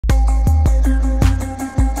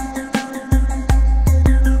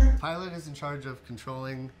charge of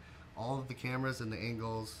controlling all of the cameras and the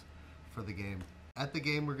angles for the game. At the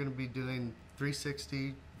game, we're going to be doing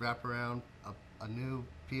 360 wraparound, a new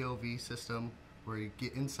POV system where you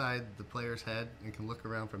get inside the player's head and can look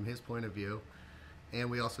around from his point of view. And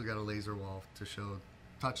we also got a laser wall to show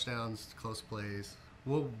touchdowns, close plays.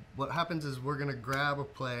 What happens is we're going to grab a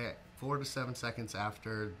play 4 to 7 seconds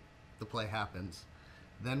after the play happens.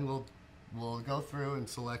 Then we'll go through and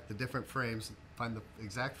select the different frames, find the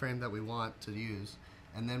exact frame that we want to use,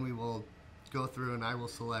 and then we will go through and I will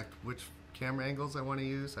select which camera angles I want to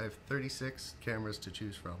use. I have 36 cameras to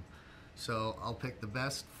choose from. So I'll pick the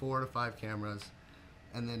best 4 to 5 cameras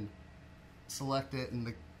and then select it,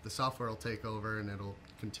 and the software will take over and it'll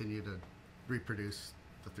continue to reproduce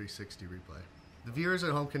the 360 replay. The viewers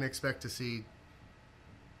at home can expect to see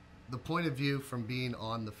the point of view from being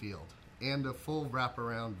on the field and a full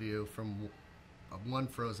wraparound view from one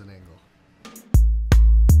frozen angle.